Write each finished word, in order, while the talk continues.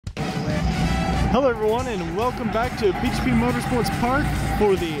Hello everyone and welcome back to PGP Motorsports Park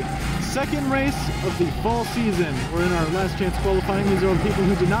for the second race of the fall season. We're in our last chance qualifying. These are all the people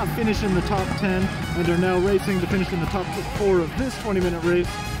who did not finish in the top 10 and are now racing to finish in the top 4 of this 20-minute race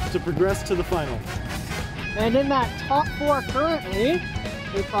to progress to the final. And in that top 4 currently,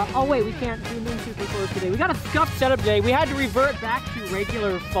 oh wait, we can't zoom in super close today. We got a scuffed setup today. We had to revert back to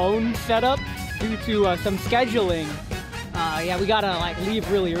regular phone setup due to some scheduling. Yeah, we gotta leave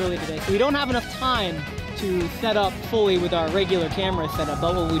really early today, so we don't have enough time to set up fully with our regular camera setup.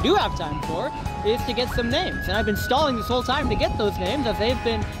 But what we do have time for is to get some names, and I've been stalling this whole time to get those names as they've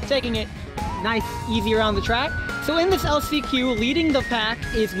been taking it nice, easy around the track. So in this LCQ, leading the pack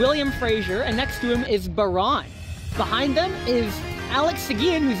is William Frazier, and next to him is Baran. Behind them is Alex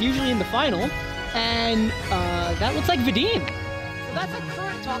Seguin, who's usually in the final, and that looks like Vadim. So that's our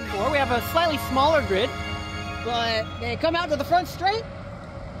current top 4. We have a slightly smaller grid, but they come out to the front straight,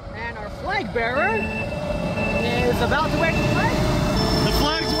 and our flag bearer is about to wave the flag. The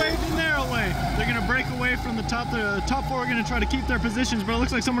flag's waving their way. They're going to break away from the top. The top 4 are going to try to keep their positions, but it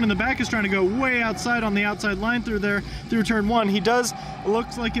looks like someone in the back is trying to go way outside on the outside line through turn 1. He does,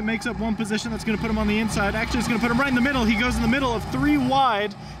 looks like it makes up one position that's going to put him on the inside. Actually, it's going to put him right in the middle. He goes in the middle of 3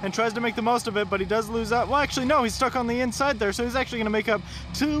 wide and tries to make the most of it, but he does lose out. Well, actually, no, he's stuck on the inside there, so he's actually going to make up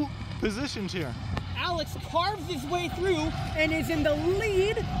 2 positions here. Alex carves his way through and is in the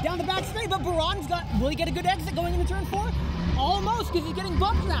lead down the back straight, but Baran's will he get a good exit going into turn 4? Almost, because he's getting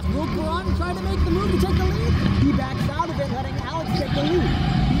bump draft. Will Baran try to make the move to take the lead? He backs out of it, letting Alex take the lead.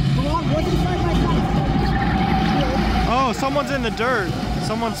 Baran wasn't side by side. Oh, someone's in the dirt.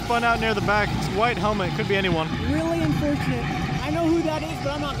 Someone spun out near the back. It's white helmet. Could be anyone. Really unfortunate. I know who that is,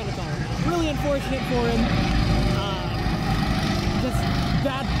 but I'm not going to call him. Really unfortunate for him. Just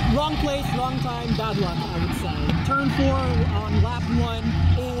bad, wrong place, wrong time, bad luck, I would say. Turn 4 on lap 1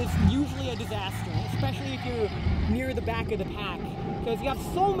 is usually a disaster, especially if you're near the back of the pack, because you have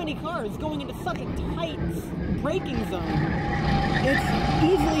so many cars going into such a tight braking zone. It's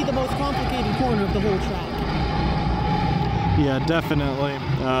easily the most complicated corner of the whole track. Yeah, definitely.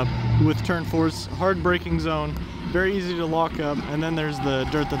 With turn 4's hard braking zone, very easy to lock up, and then there's the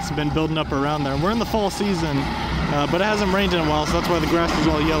dirt that's been building up around there. We're in the fall season, but it hasn't rained in a while, so that's why the grass is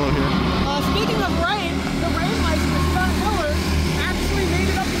all yellow here. Speaking of rain, the Rainmeister, Scott Miller, actually made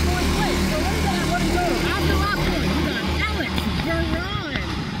it up to 4th place. So what is that? What is that? After lap 1, we got Alex Baran.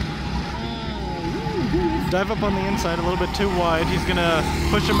 Dive up on the inside a little bit too wide. He's going to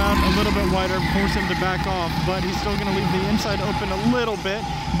push him out a little bit wider, force him to back off, but he's still going to leave the inside open a little bit,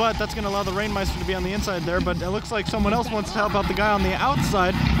 but that's going to allow the Rainmeister to be on the inside there, but it looks like someone else wants to help out the guy on the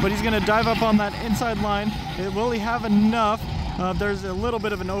outside, but he's going to dive up on that inside line. Will he have enough? There's a little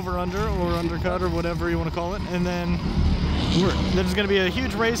bit of an over-under or undercut or whatever you want to call it, and then there's going to be a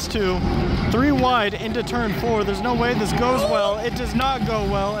huge race to 3 wide into turn 4. There's no way this goes well. It does not go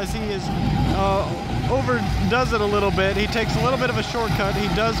well as he is overdoes it a little bit. He takes a little bit of a shortcut. He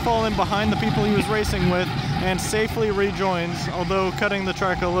does fall in behind the people he was racing with and safely rejoins, although cutting the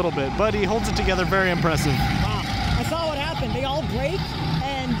track a little bit. But he holds it together, very impressive. Wow. I saw what happened. They all break,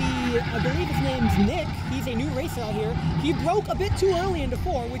 and I believe his name's Nick. He's a new racer out here. He broke a bit too early into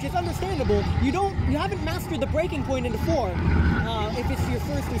 4, which is understandable. You haven't mastered the braking point into 4 if it's your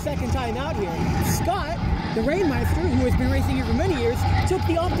first or second time out here. Scott, the Rainmeister, who has been racing here for many years, took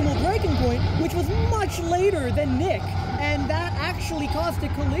the optimal braking point, which was much later than Nick, and that actually caused a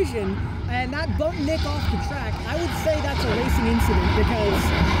collision, and that bumped Nick off the track. I would say that's a racing incident because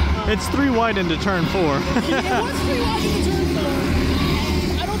it's 3 wide into turn 4. It was 3 wide into turn 4,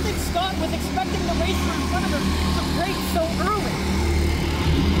 and I don't think Scott was expecting the racer in front of him to brake so early.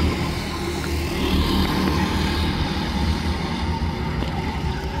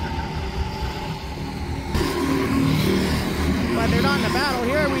 But they're not in a battle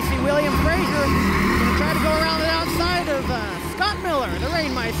here. We see William Frazier going to try to go around the outside of Scott Miller, the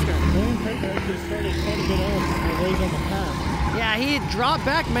Rainmeister. William Frazier actually started quite a bit off the race on the path. Yeah, he dropped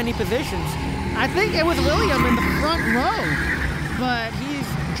back many positions. I think it was William in the front row, but he's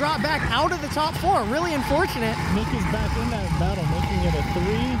dropped back out of the top 4. Really unfortunate. Nick is back in that battle, making it a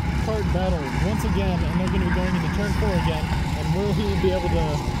 3-part battle once again, and they're going to be going into turn 4 again. And will he be able to...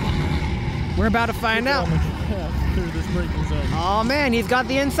 We're about to find out. Through this braking zone. Oh man, he's got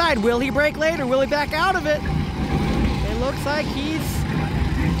the inside. Will he brake later? Will he back out of it? It looks like he's...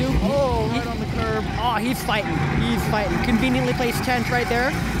 right on the curb. Oh, he's fighting. He's fighting. Conveniently placed tent right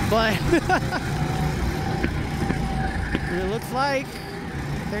there, but it looks like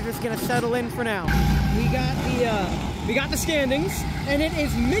they're just gonna settle in for now. We got the We got the standings, and it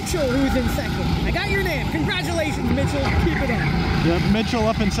is Mitchell who's in second. I got your name. Congratulations, Mitchell. Keep it up. Yep, Mitchell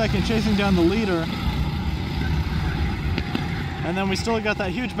up in second, chasing down the leader. And then we still got that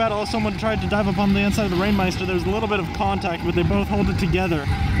huge battle. Someone tried to dive up on the inside of the Rainmeister. There was a little bit of contact, but they both hold it together.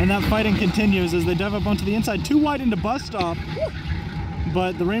 And that fighting continues as they dive up onto the inside, too wide into bus stop.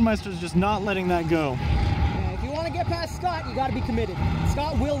 But the Rainmeister's just not letting that go. Yeah, if you want to get past Scott, you got to be committed.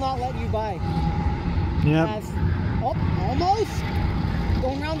 Scott will not let you by. Yep. Oh, almost.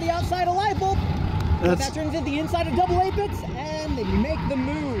 Going around the outside of light bulb. That turns into the inside of double apex, and then you make the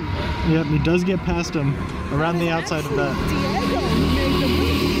move. Yep, he does get past him around the outside of that. Diego who made the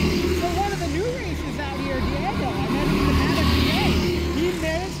move. So one of the new races out here, Diego, I met him in the paddock today. He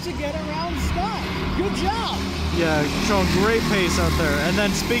managed to get around Scott. Good job. Yeah, showing great pace out there. And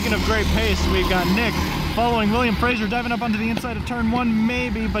then speaking of great pace, we've got Nick following William Fraser, diving up onto the inside of turn 1,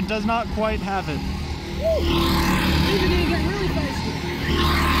 maybe, but does not quite have it. These are going to get really feisty.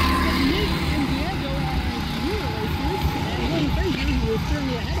 Nick and Diego are newer racers, and William Fraser, who is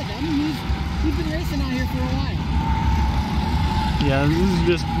firmly ahead of them, he's been racing out here for a while. Yeah, this is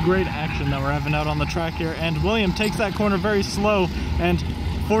just great action that we're having out on the track here. And William takes that corner very slow, and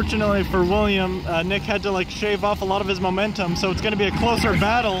fortunately for William, Nick had to shave off a lot of his momentum, so it's going to be a closer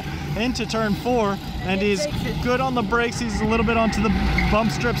battle into turn 4, and he's good on the brakes. He's a little bit onto the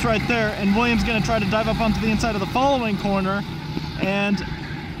bump strips right there, and William's going to try to dive up onto the inside of the following corner, and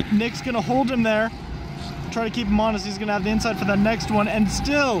Nick's going to hold him there, try to keep him honest. He's going to have the inside for that next one, and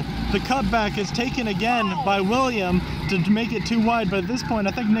still the cutback is taken again by William to make it too wide, but at this point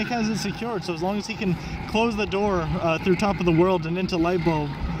I think Nick has it secured, so as long as he can close the door through top of the world and into light bulb,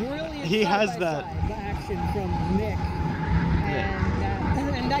 he has that. Action from Nick,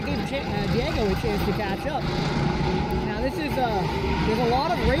 and that gave Diego a chance to catch up. Now this is there's a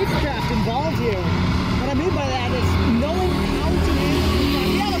lot of racecraft involved here. What I mean by that is knowing how to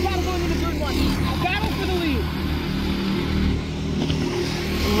manage. Yeah, the battle going into turn 1. A battle for the lead.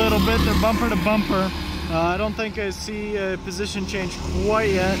 A little bit, they're bumper to bumper. I don't think I see a position change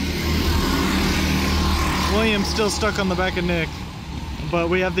quite yet. William's still stuck on the back of Nick, but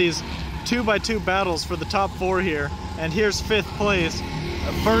we have these 2x2 battles for the top 4 here, and here's 5th place.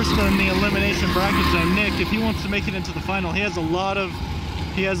 First in the elimination bracket today, Nick, if he wants to make it into the final, he has a lot of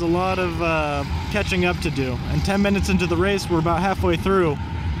catching up to do. And 10 minutes into the race, we're about halfway through.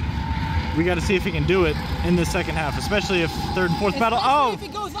 We got to see if he can do it in the second half, especially if 3rd and 4th battle. Oh! If he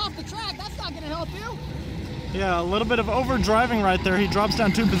goes off the track, that's not going to help you. Yeah, a little bit of overdriving right there. He drops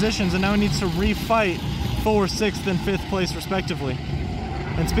down 2 positions, and now he needs to refight for 6th and 5th place respectively.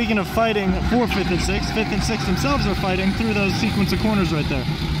 And speaking of fighting for 5th and 6th, 5th and 6th themselves are fighting through those sequence of corners right there.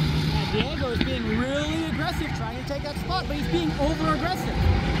 Diego is being really aggressive trying to take that spot, but he's being over-aggressive.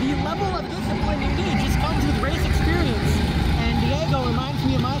 The level of discipline you need just comes with race experience. And Diego reminds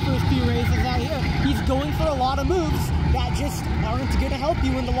me of my first few races out here. He's going for a lot of moves that just aren't going to help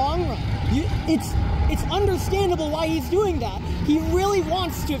you in the long run. It's understandable why he's doing that. He really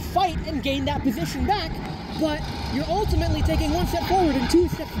wants to fight and gain that position back, but you're ultimately taking 1 step forward and 2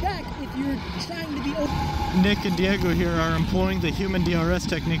 steps back if you're trying to be open. Nick and Diego here are employing the human DRS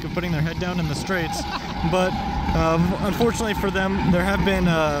technique of putting their head down in the straights, but unfortunately for them, there have been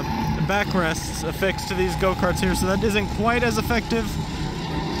backrests affixed to these go-karts here, so that isn't quite as effective,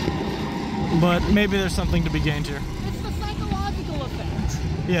 but maybe there's something to be gained here. It's the psychological effect.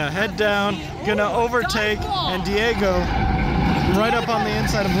 Yeah, head down, gonna overtake, and Diego right up on the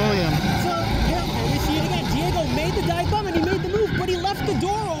inside of William. So, yeah, we see it again. Diego made the dive bomb and he made the move, but he left the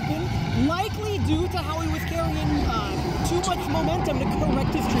door open, likely due to how he was carrying too much momentum to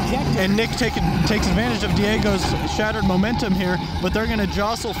correct his trajectory. And Nick takes advantage of Diego's shattered momentum here, but they're going to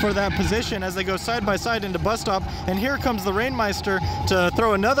jostle for that position as they go side by side into bus stop. And here comes the Rainmeister to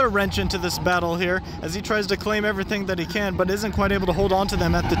throw another wrench into this battle here as he tries to claim everything that he can, but isn't quite able to hold on to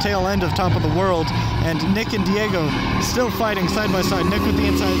them at the tail end of top of the world. And Nick and Diego still fighting side by side. Nick with the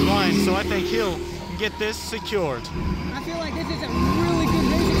inside line, so I think he'll get this secured. I feel like this is a really good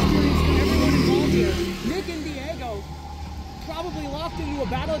race experience for everyone involved here. Nick and Diego probably locked into a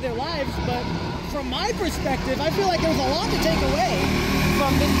battle of their lives, but from my perspective, I feel like there's a lot to take away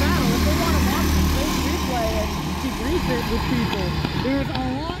from this battle. If they want to watch this replay and keep research with people, there's a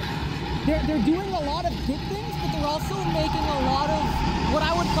lot. They're doing a lot of good things, but they're also making a lot of what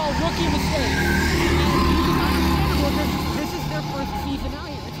I would call rookie mistakes. And you can understand because this is their first season out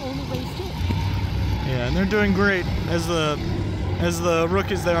here. It's only race 2. Yeah, and they're doing great as the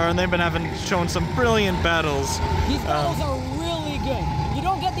rookies they are, and they've been shown some brilliant battles. These battles are really good. You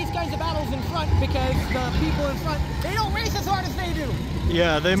don't get these kinds of battles in front because the people in front, they don't race as hard as they do.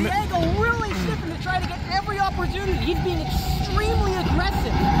 Yeah, Diego really stiffened it. to try to get every opportunity. He's being extremely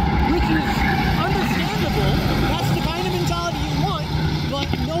aggressive, which is understandable. That's the kind of mentality you want, but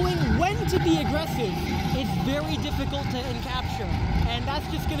knowing when to be aggressive is very difficult to capture, and that's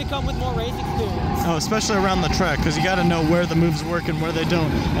just going to come with more race experience. Oh, especially around the track, because you got to know where the moves work and where they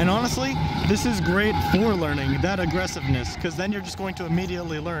don't. And honestly, this is great for learning that aggressiveness, because then you're just going to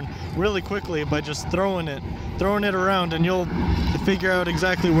immediately learn really quickly by just throwing it around, and you'll figure out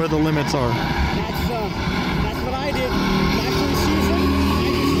exactly where the limits are. That's what I did my first season.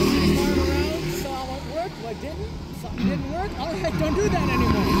 I just threw around, saw what worked, what didn't. Something didn't work. All right, don't do that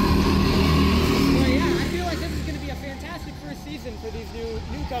anymore. Well, yeah, I feel like this is going to be a fantastic first season for these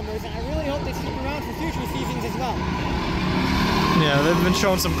newcomers, and I really hope they stick around for future seasons as well. Yeah, they've been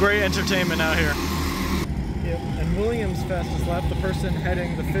showing some great entertainment out here. Yep, and Williams' fastest lap, the person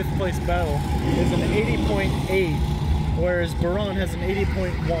heading the 5th place battle, is an 80.8, whereas Baron has an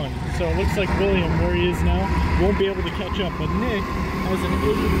 80.1. So it looks like William, where he is now, won't be able to catch up, but Nick has an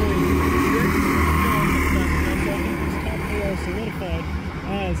 80.6. Solidified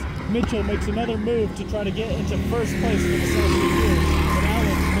as Mitchell makes another move to try to get into first place for the LCQ, but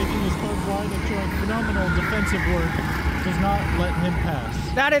Alex, making his card wide and showing phenomenal defensive work, does not let him pass.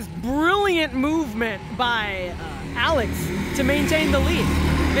 That is brilliant movement by Alex to maintain the lead,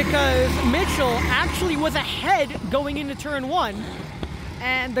 because Mitchell actually was ahead going into turn 1,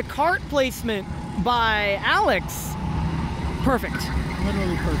 and the kart placement by Alex, perfect.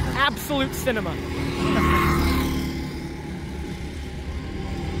 Literally perfect. Absolute cinema.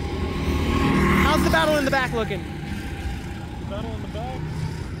 How's the battle in the back looking? The battle in the back?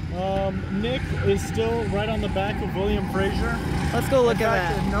 Nick is still right on the back of William Frazier. Let's go look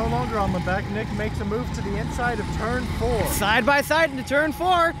at that. No longer on the back. Nick makes a move to the inside of turn 4. Side by side into turn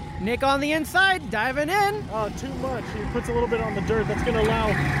 4. Nick on the inside, diving in. Oh, too much. He puts a little bit on the dirt. That's going to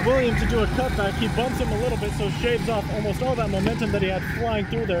allow William to do a cutback. He bumps him a little bit, so shaves off almost all that momentum that he had flying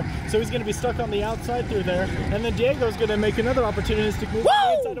through there. So he's going to be stuck on the outside through there. And then Diego's going to make another opportunistic move to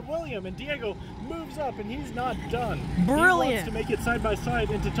the inside of William. And Diego moves up, and he's not done. Brilliant. He wants to make it side by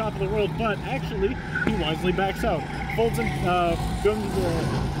side into top of the world, but actually, he wisely backs out. Folds to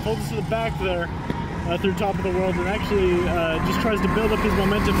the back there. Through top of the world, and actually just tries to build up his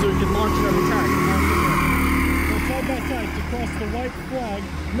momentum so he can launch an attack. So side by side to cross the white flag,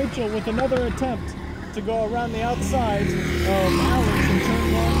 Mitchell with another attempt to go around the outside of Alex in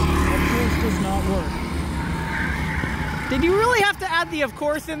turn 1. Of course, does not work. Did you really have to add the "of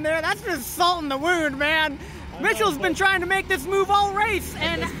course" in there? That's just salt in the wound, man. Mitchell's been trying to make this move all race,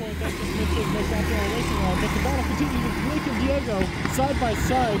 and at this point, that's just Mitchell's most optimal racing round. But the battle continues with Nick and Diego side by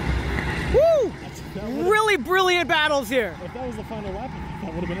side. Woo! Really brilliant battles here. If that was the final lap,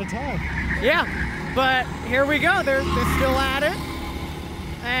 that would have been a tie. Yeah, but here we go. They're still at it,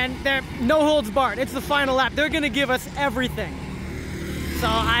 and they're no holds barred. It's the final lap. They're going to give us everything. So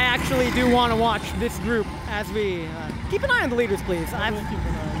I actually do want to watch this group as we keep an eye on the leaders, please. I will keep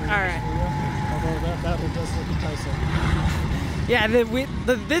an eye on the leaders. All right. Although that battle does look enticing. Yeah, I'm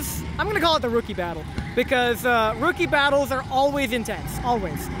going to call it the rookie battle, because rookie battles are always intense,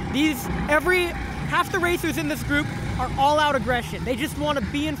 always. Half the racers in this group are all out aggression. They just want to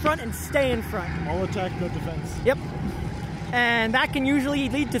be in front and stay in front. All attack, no defense. Yep. And that can usually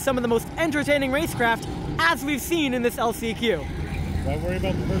lead to some of the most entertaining racecraft, as we've seen in this LCQ. Why worry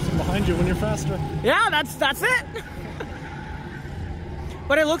about the person behind you when you're faster? Yeah, that's it.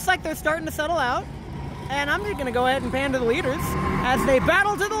 But it looks like they're starting to settle out. And I'm just going to go ahead and pan to the leaders as they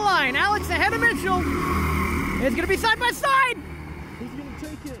battle to the line. Alex ahead of Mitchell. It's going to be side by side. Who's going to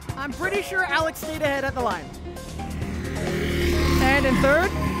take it? I'm pretty sure Alex stayed ahead at the line. And in third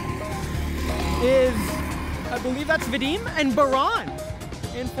is, I believe that's Vadim and Baran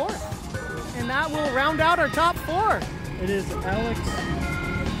in fourth. And that will round out our top 4. It is Alex,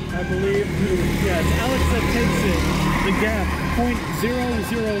 I believe, it's Alex that takes it. The gap,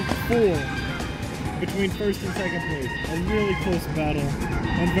 0.004 between first and second place. A really close battle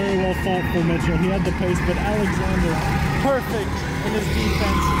and very well fought for Mitchell. He had the pace, but Alexander, perfect in his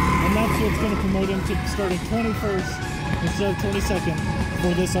defense, and that's what's going to promote him to starting 21st instead of 22nd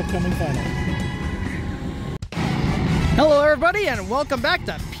for this upcoming final. Hello everybody, and welcome back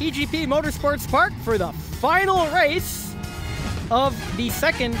to PGP Motorsports Park for the final race of the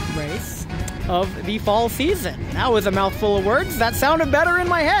second race of the fall season. That was a mouthful of words. That sounded better in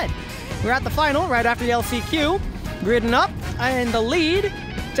my head. We're at the final right after the LCQ, gridding up, and the lead,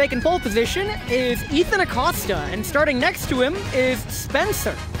 taking pole position, is Ethan Acosta, and starting next to him is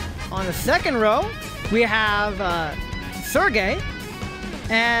Spencer. On the second row, we have Sergey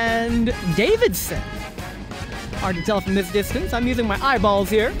and Davidson. Hard to tell from this distance. I'm using my eyeballs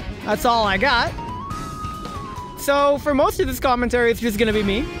here. That's all I got. So for most of this commentary, it's just gonna be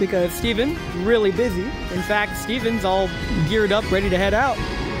me because Steven's really busy. In fact, Steven's all geared up, ready to head out.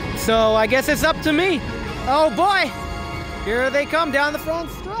 So I guess it's up to me. Oh boy, here they come down the front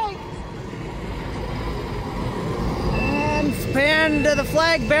straight. And pan to the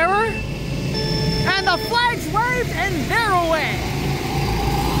flag bearer. And the flag's waved and they're away.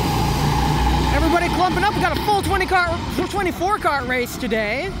 Everybody clumping up. We got a full 24 kart race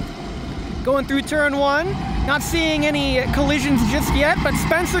today. Going through turn 1. Not seeing any collisions just yet, but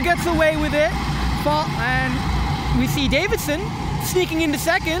Spencer gets away with it. And we see Davidson sneaking into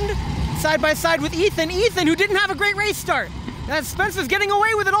second, side by side with Ethan. Ethan, who didn't have a great race start. That Spencer's getting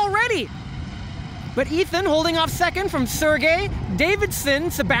away with it already. But Ethan holding off second from Sergey,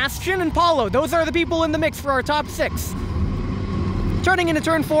 Davidson, Sebastian, and Paulo. Those are the people in the mix for our top 6. Turning into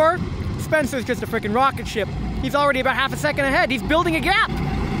turn 4, Spencer's just a freaking rocket ship. He's already about half a second ahead. He's building a gap.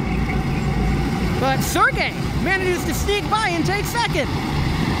 But Sergey manages to sneak by and take second.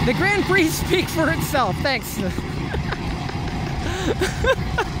 The Grand Prix speaks for itself. Thanks.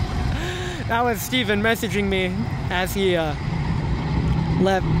 That was Steven messaging me as he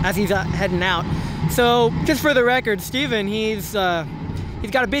he's heading out. So just for the record, Steven, he's got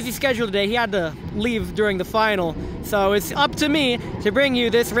a busy schedule today. He had to leave during the final. So it's up to me to bring you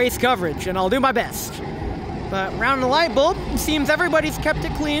this race coverage, and I'll do my best. But round the light bulb, seems everybody's kept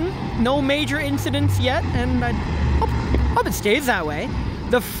it clean. No major incidents yet, and I hope it stays that way.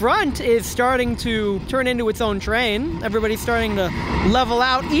 The front is starting to turn into its own train. Everybody's starting to level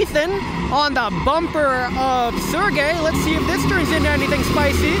out. Ethan on the bumper of Sergey. Let's see if this turns into anything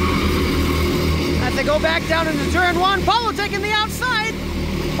spicy. As they go back down into turn 1, Paulo taking the outside.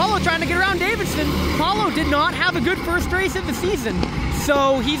 Paulo trying to get around Davidson. Paulo did not have a good first race of the season,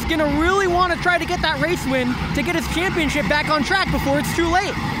 so he's gonna really want to try to get that race win to get his championship back on track before it's too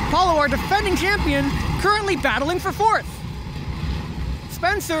late. Paulo, our defending champion, currently battling for 4th.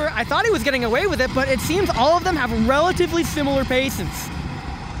 Spencer, I thought he was getting away with it, but it seems all of them have relatively similar paces.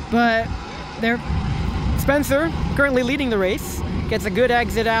 But Spencer, currently leading the race, gets a good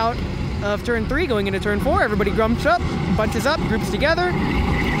exit out of turn 3 going into turn 4. Everybody grumps up, bunches up, groups together.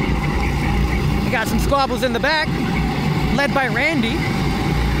 We got some squabbles in the back, led by Randy.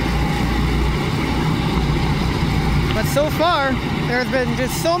 But so far, there's been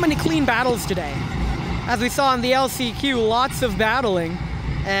just so many clean battles today. As we saw in the LCQ, lots of battling.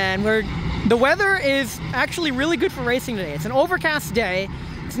 And the weather is actually really good for racing today. It's an overcast day.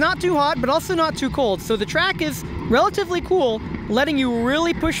 It's not too hot, but also not too cold. So the track is relatively cool, letting you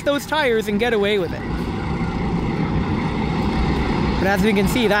really push those tires and get away with it. But as we can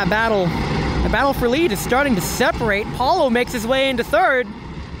see, the battle for lead is starting to separate. Paulo makes his way into 3rd.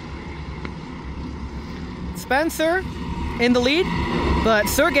 Spencer in the lead, but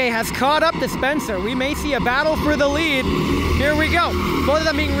Sergey has caught up to Spencer. We may see a battle for the lead. Here we go. Both of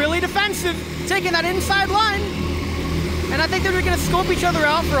them being really defensive, taking that inside line. And I think they're going to scope each other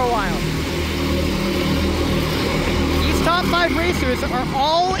out for a while. These top 5 racers are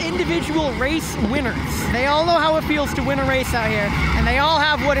all individual race winners. They all know how it feels to win a race out here, and they all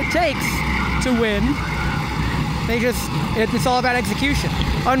have what it takes to win. It's all about execution.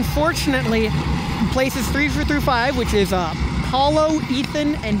 Unfortunately, places 3 through 5, which is Paulo,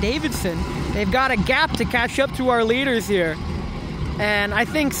 Ethan, and Davidson, they've got a gap to catch up to our leaders here. And I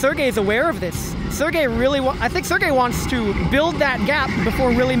think Sergey's aware of this. I think Sergey wants to build that gap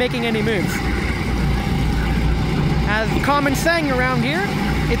before really making any moves. As common saying around here,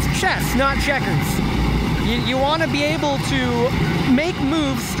 it's chess, not checkers. You want to be able to make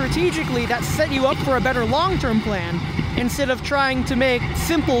moves strategically that set you up for a better long-term plan, instead of trying to make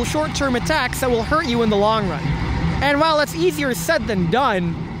simple short-term attacks that will hurt you in the long run. And while that's easier said than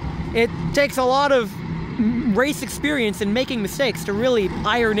done, it takes a lot of race experience and making mistakes to really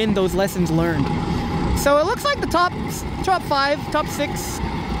iron in those lessons learned. So it looks like the top 5, top 6,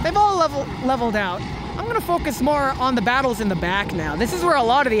 they've all leveled out. I'm going to focus more on the battles in the back now. This is where a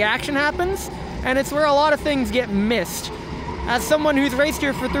lot of the action happens, and it's where a lot of things get missed. As someone who's raced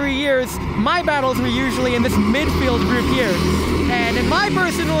here for 3 years, my battles were usually in this midfield group here. And in my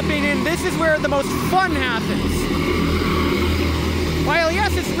personal opinion, this is where the most fun happens. While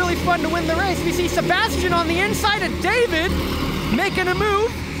yes, it's really fun to win the race, we see Sebastian on the inside of David making a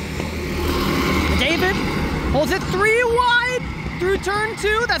move. David holds it 3 wide through turn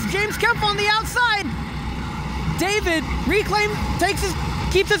 2. That's James Kemp on the outside. David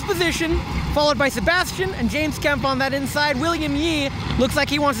keeps his position, followed by Sebastian and James Kemp on that inside. William Yee looks like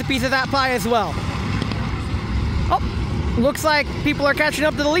he wants a piece of that pie as well. Oh, looks like people are catching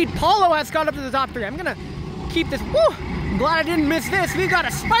up to the lead. Paulo has caught up to the top 3. I'm gonna keep this. Woo! I'm glad I didn't miss this. We've got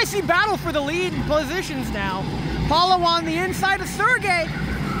a spicy battle for the lead positions now. Paulo on the inside of Sergey.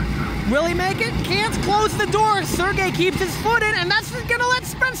 Will he make it? Can't close the door. Sergey keeps his foot in, and that's just gonna let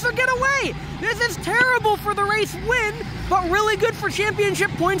Spencer get away. This is terrible for the race win, but really good for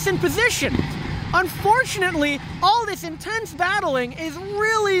championship points and position. Unfortunately, all this intense battling is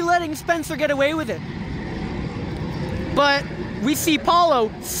really letting Spencer get away with it. But we see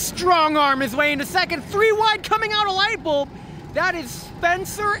Paulo strong arm his way into second, 3 wide coming out of light bulb. That is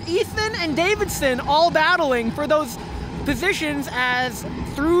Spencer, Ethan, and Davidson all battling for those positions as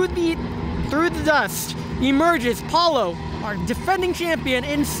through the dust emerges Paulo, our defending champion,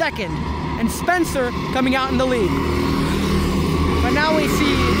 in second, and Spencer coming out in the lead. But now we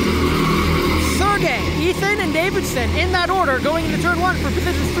see Sergey, Ethan, and Davidson in that order going into turn 1 for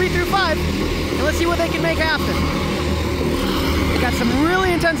positions 3 through 5, and let's see what they can make happen. They got some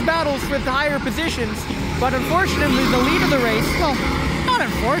really intense battles for the higher positions, but unfortunately the lead of the race, well, not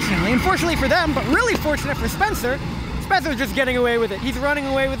unfortunately for them, but really fortunate for Spencer. Spencer's just getting away with it. He's running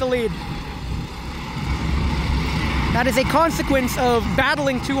away with the lead. That is a consequence of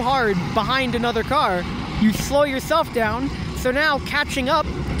battling too hard behind another car. You slow yourself down, so now catching up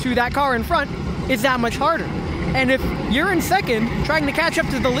to that car in front is that much harder. And if you're in second, trying to catch up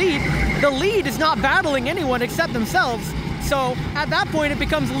to the lead is not battling anyone except themselves. So at that point, it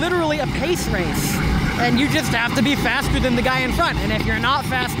becomes literally a pace race. And you just have to be faster than the guy in front. And if you're not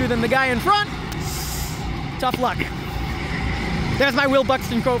faster than the guy in front, tough luck. There's my Will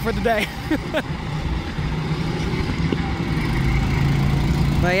Buxton quote for the day.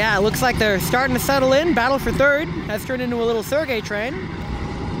 But yeah, it looks like they're starting to settle in. Battle for third has turned into a little Sergey train.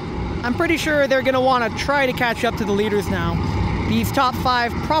 I'm pretty sure they're going to want to try to catch up to the leaders now. These top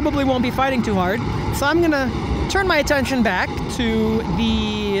 5 probably won't be fighting too hard. So I'm going to turn my attention back to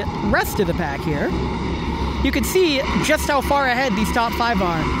the rest of the pack here. You can see just how far ahead these top 5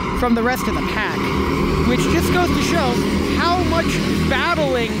 are from the rest of the pack, which just goes to show how much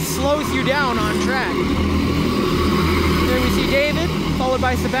battling slows you down on track. Here we see David, followed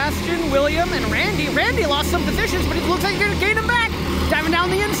by Sebastian, William, and Randy. Randy lost some positions, but it looks like he's going to gain them back. Diving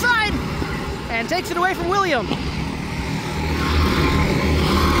down the inside, and takes it away from William.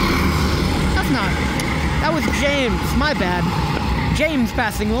 That was James, my bad. James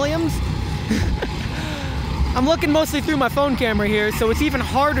passing Williams. I'm looking mostly through my phone camera here, so it's even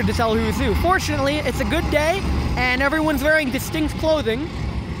harder to tell who's who. Fortunately, it's a good day, and everyone's wearing distinct clothing,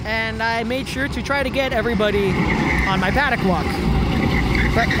 and I made sure to try to get everybody on my paddock walk.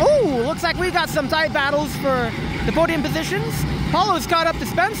 But, oh, looks like we got some tight battles for the podium positions. Paulo's caught up to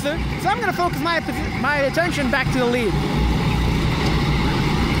Spencer, so I'm going to focus my attention back to the lead.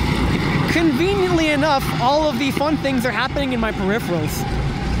 Conveniently enough, all of the fun things are happening in my peripherals.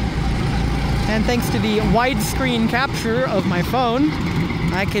 And thanks to the widescreen capture of my phone,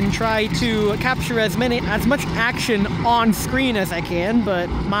 I can try to capture as much action on screen as I can, but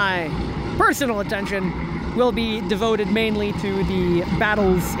my personal attention will be devoted mainly to the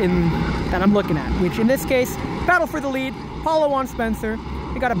battles that I'm looking at, which in this case, battle for the lead, Paulo on Spencer.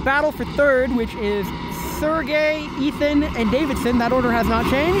 We got a battle for third, which is Sergey, Ethan, and Davidson. That order has not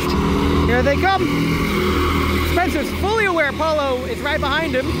changed. Here they come. Spencer's fully aware Paulo is right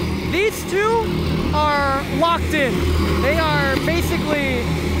behind him. These two are locked in. They are basically,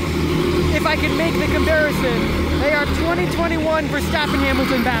 if I can make the comparison, they are 2021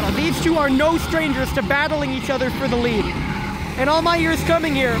 Verstappen-Hamilton battle. These two are no strangers to battling each other for the lead. In all my years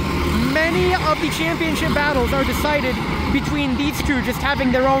coming here, many of the championship battles are decided between these two just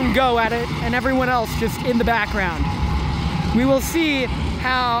having their own go at it and everyone else just in the background. We will see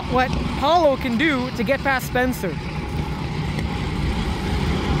what Paulo can do to get past Spencer.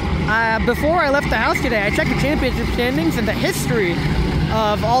 Before I left the house today, I checked the championship standings and the history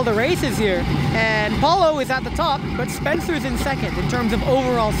of all the races here, and Paulo is at the top, but Spencer's in second in terms of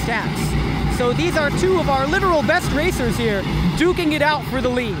overall stats. So these are two of our literal best racers here, duking it out for the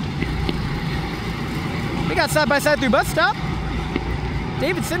lead. We got side by side through bus stop.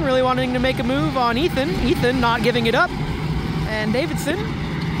 Davidson really wanting to make a move on Ethan. Ethan not giving it up. And Davidson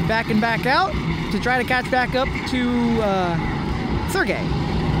back and back out to try to catch back up to Sergey.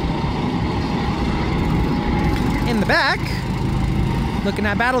 In the back, looking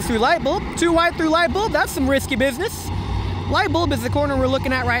at battles through light bulb. Too wide through light bulb, that's some risky business. Light bulb is the corner we're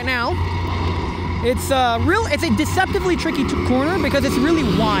looking at right now. It's a deceptively tricky corner because it's really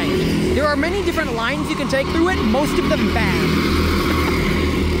wide. There are many different lines you can take through it, most of them bad.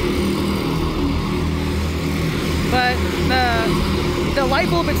 But the light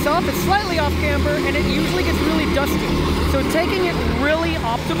bulb itself is slightly off camber and it usually gets really dusty. So taking it really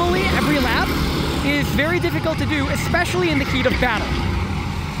optimally every lap is very difficult to do, especially in the heat of battle.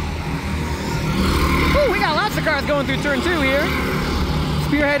 Ooh, we got lots of cars going through turn 2 here.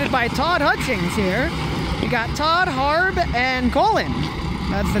 Spearheaded by Todd Hutchings here. We got Todd, Harb, and Colin.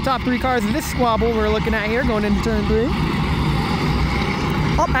 That's the top 3 cars of this squabble we're looking at here going into turn 3.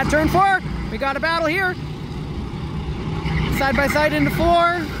 Oh, at turn 4, we got a battle here. Side by side into 4,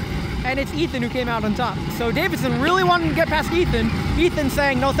 and it's Ethan who came out on top. So Davidson really wanted to get past Ethan. Ethan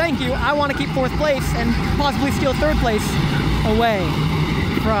saying, no thank you, I want to keep 4th place and possibly steal 3rd place away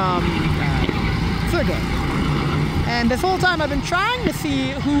from Sergey. And this whole time I've been trying to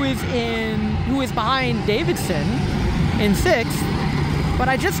see who is behind Davidson in 6th, but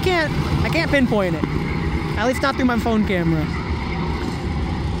I can't pinpoint it. At least not through my phone camera.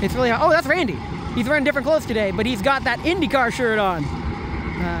 It's really hard. Oh, that's Randy. He's wearing different clothes today, but he's got that IndyCar shirt on.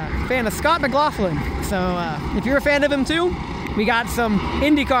 Fan of Scott McLaughlin. So if you're a fan of him too, we got some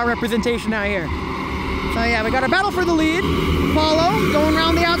IndyCar representation out here. So yeah, we got a battle for the lead. Paulo going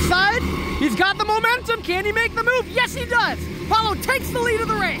around the outside. He's got the momentum. Can he make the move? Yes, he does. Paulo takes the lead of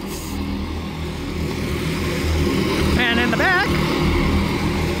the race. And in the back,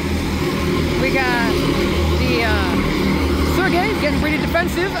 we got the Sergey getting pretty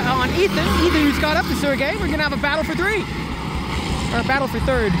defensive on Ethan. Ethan who's got up to Sergey. We're gonna have a battle for 3. Or a battle for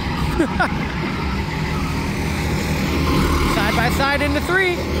 3rd. Side by side into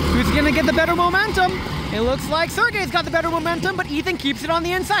 3. Who's gonna get the better momentum? It looks like Sergey's got the better momentum, but Ethan keeps it on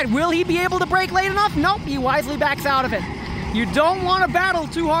the inside. Will he be able to brake late enough? Nope, he wisely backs out of it. You don't want to battle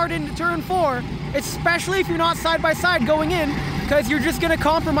too hard into turn 4, especially if you're not side by side going in, because you're just gonna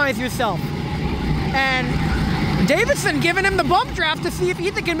compromise yourself. And Davidson giving him the bump draft to see if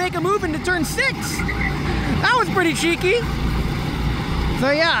Ethan can make a move into turn 6. That was pretty cheeky. So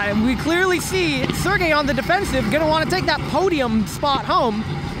yeah, we clearly see Sergey on the defensive, gonna want to take that podium spot home.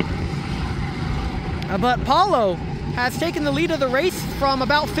 But Paulo has taken the lead of the race from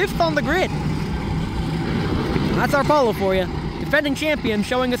about 5th on the grid. That's our Paulo for you. Defending champion,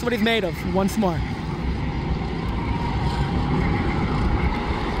 showing us what he's made of once more.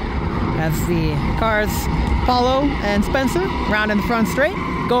 As the cars, Paulo and Spencer, round in the front straight,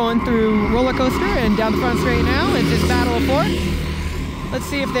 going through roller coaster and down the front straight now. It's this battle of 4. Let's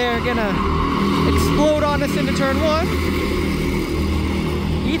see if they're gonna explode on us into turn 1.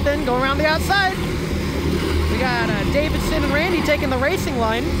 Ethan going around the outside. We got Davidson and Randy taking the racing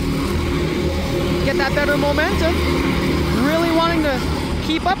line. Get that better momentum. Really wanting to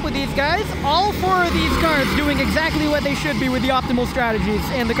keep up with these guys. All 4 of these cars doing exactly what they should be with the optimal strategies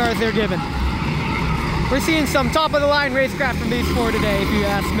and the cars they're given. We're seeing some top-of-the-line racecraft from these 4 today, if you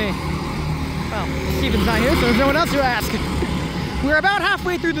ask me. Well, Steven's not here, so there's no one else to ask. We're about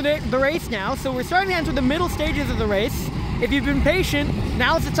halfway through the race now, so we're starting to enter the middle stages of the race. If you've been patient,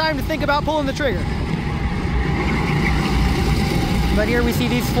 now's the time to think about pulling the trigger. But here we see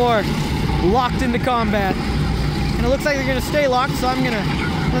these 4 locked into combat. And it looks like they're gonna stay locked, so I'm gonna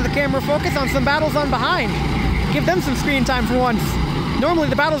let the camera focus on some battles on behind. Give them some screen time for once. Normally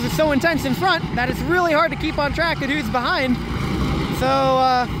the battles are so intense in front that it's really hard to keep on track of who's behind.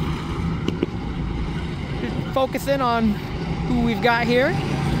 So, focus in on who we've got here.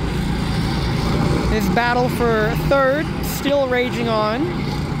 This battle for 3rd still raging on.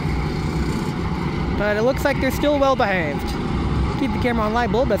 But it looks like they're still well behaved. Keep the camera on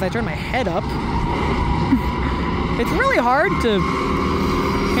light bulb as I turn my head up. It's really hard to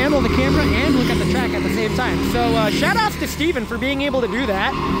handle the camera and look at the track at the same time. So shout outs to Steven for being able to do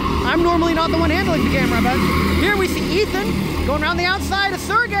that. I'm normally not the one handling the camera, but here we see Ethan going around the outside of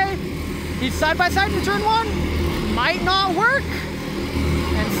Sergey. He's side by side in turn 1. Might not work.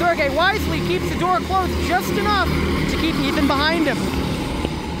 And Sergey wisely keeps the door closed just enough to keep Ethan behind him.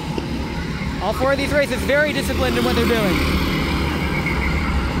 All 4 of these races very disciplined in what they're doing.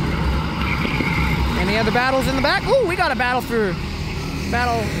 Any other battles in the back? Ooh, we got a battle for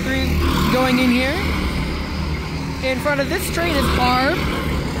battle 3 going in here. In front of this train is Barb.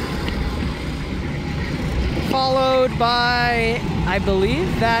 Followed by, I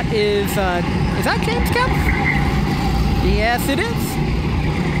believe that is that James Kempf? Yes, it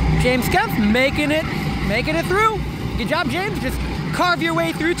is. James Kempf making it through. Good job, James. Just carve your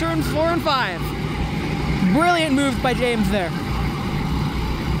way through turns 4 and 5. Brilliant moves by James there.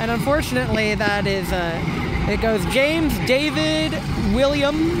 And unfortunately, that is, it goes James, David,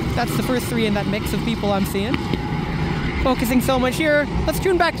 William. That's the first 3 in that mix of people I'm seeing. Focusing so much here. Let's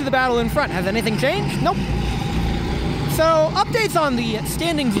tune back to the battle in front. Has anything changed? Nope. So, updates on the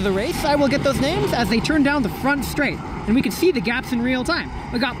standings of the race. I will get those names as they turn down the front straight. And we can see the gaps in real time.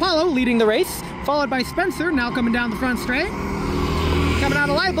 We got Paulo leading the race, followed by Spencer, now coming down the front straight. Coming out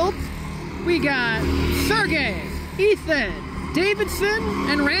of light bulb, we got Sergey, Ethan, Davidson,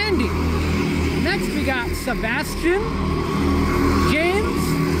 and Randy. Next we got Sebastian, James,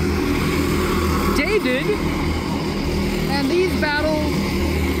 David, and these battles,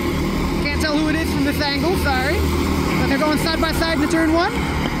 can't tell who it is from this angle, sorry, but they're going side by side into turn 1,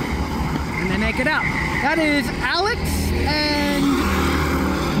 and they make it out. That is Alex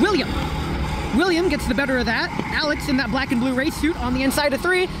and William. William gets the better of that. Alex in that black and blue race suit on the inside of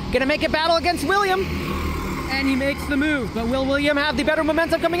 3, gonna make a battle against William, and he makes the move. But will William have the better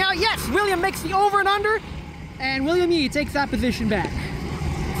momentum coming out? Yes, William makes the over and under, and William Yee takes that position back.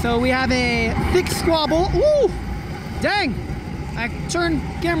 So we have a thick squabble. Ooh, dang. I turn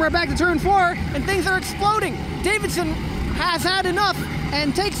camera back to turn 4, and things are exploding. Davidson has had enough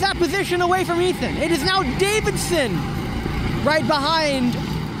and takes that position away from Ethan. It is now Davidson right behind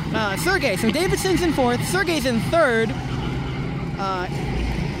Sergey. So Davidson's in 4th, Sergey's in 3rd.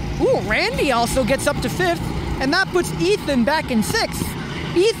 Randy also gets up to 5th, and that puts Ethan back in 6th.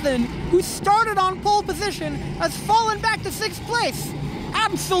 Ethan, who started on pole position, has fallen back to 6th place.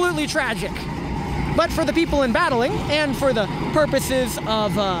 Absolutely tragic. But for the people in battling, and for the purposes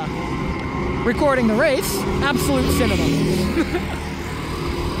of recording the race, absolute cinema.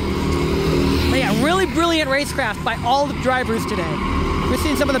 But yeah, really brilliant racecraft by all the drivers today. We've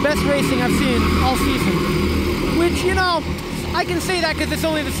seen some of the best racing I've seen all season. Which, you know, I can say that because it's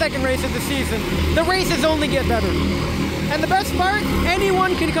only the 2nd race of the season. The races only get better. And the best part,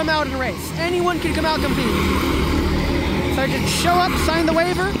 anyone can come out and race. Anyone can come out and compete. So just show up, sign the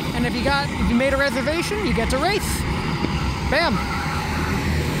waiver, and if you made a reservation, you get to race. Bam.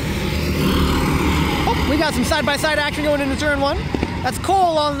 Oh, we got some side-by-side action going into turn 1. That's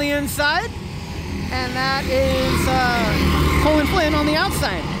Cole on the inside, and that is Cole and Flynn on the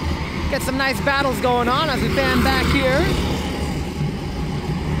outside. Get some nice battles going on as we pan back here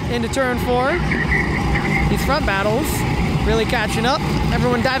into turn 4. These front battles really catching up.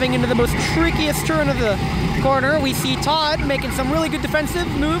 Everyone diving into the most trickiest turn of the corner. We see Todd making some really good defensive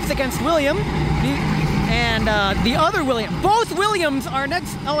moves against William. And the other William. Both Williams are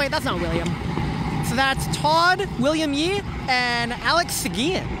next. Oh wait, that's not William. So that's Todd, William Yee, and Alex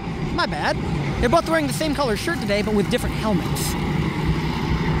Seguin. My bad. They're both wearing the same color shirt today, but with different helmets.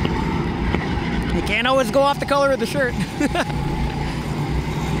 You can't always go off the color of the shirt.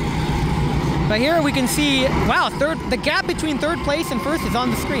 But here we can see, wow, the gap between 3rd place and 1st is on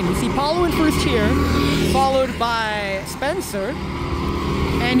the screen. We see Paulo in 1st here, followed by Spencer.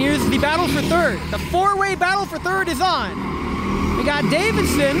 And here's the battle for 3rd. The 4-way battle for 3rd is on. We got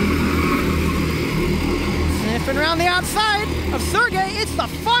Davidson sniffing around the outside of Sergey. It's the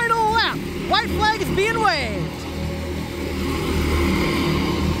final lap. White flag is being waved.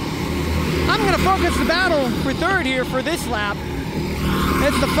 I'm gonna focus the battle for 3rd here for this lap.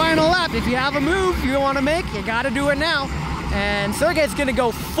 It's the final lap. If you have a move you want to make, you got to do it now. And Sergey's going to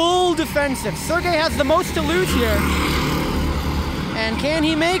go full defensive. Sergey has the most to lose here. And can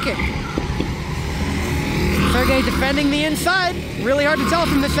he make it? Sergey defending the inside. Really hard to tell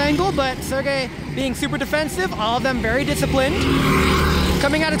from this angle, but Sergey being super defensive. All of them very disciplined.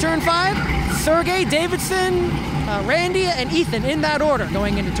 Coming out of turn 5, Sergey, Davidson, Randy, and Ethan in that order.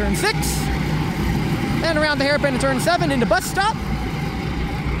 Going into turn 6. And around the hairpin to turn 7 into bus stop.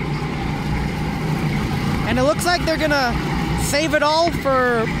 And it looks like they're gonna save it all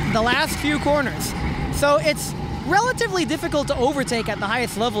for the last few corners. So it's relatively difficult to overtake at the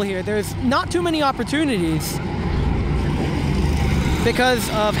highest level here. There's not too many opportunities because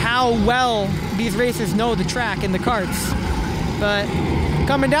of how well these racers know the track and the karts. But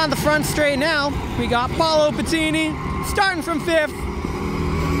coming down the front straight now, we got Paolo Bettini starting from 5th.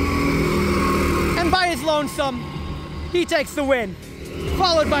 And by his lonesome, he takes the win.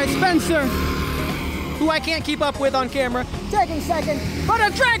 Followed by Spencer, who I can't keep up with on camera, taking 2nd. But a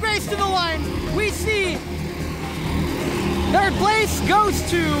drag race to the line. We see 3rd place goes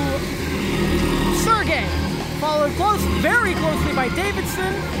to Sergey, followed very closely by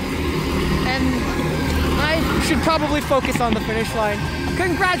Davidson. And I should probably focus on the finish line.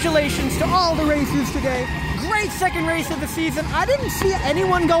 Congratulations to all the racers today. Great 2nd race of the season. I didn't see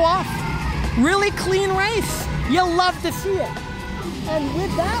anyone go off. Really clean race. You'll love to see it. And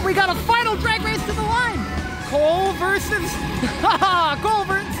with that, we got a final drag race to the line. Cole versus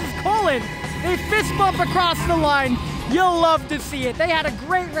Colin. They fist bump across the line. You'll love to see it. They had a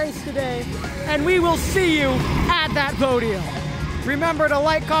great race today, and we will see you at that podium. Remember to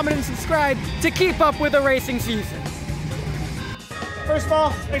like, comment, and subscribe to keep up with the racing season. First of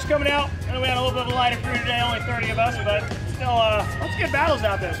all, thanks for coming out. I know we had a little bit of a lighter crew today, only 30 of us, but still, lots of good battles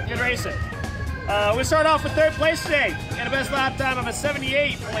out there, some good racing. We start off with 3rd place today, and a best lap time of a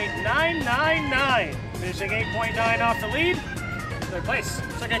 78.999, finishing 8.9 off the lead. third place.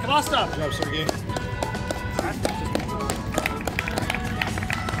 Sergey Kavastov. Good job, Sergey.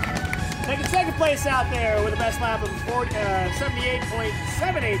 Taking second place out there with a best lap of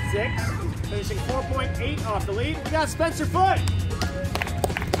 78.786. Finishing 4.8 off the lead. We got Spencer Foote.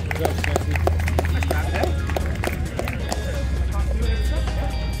 Good job, Spencer. Nice job today.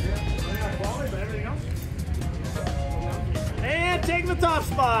 And taking the top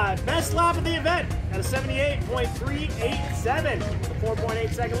spot. Best lap of the event at a 78.387. The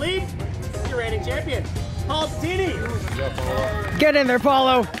 4.8 second lead. Your reigning champion, Paul Tini. Get in there,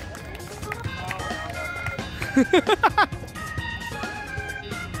 Paulo.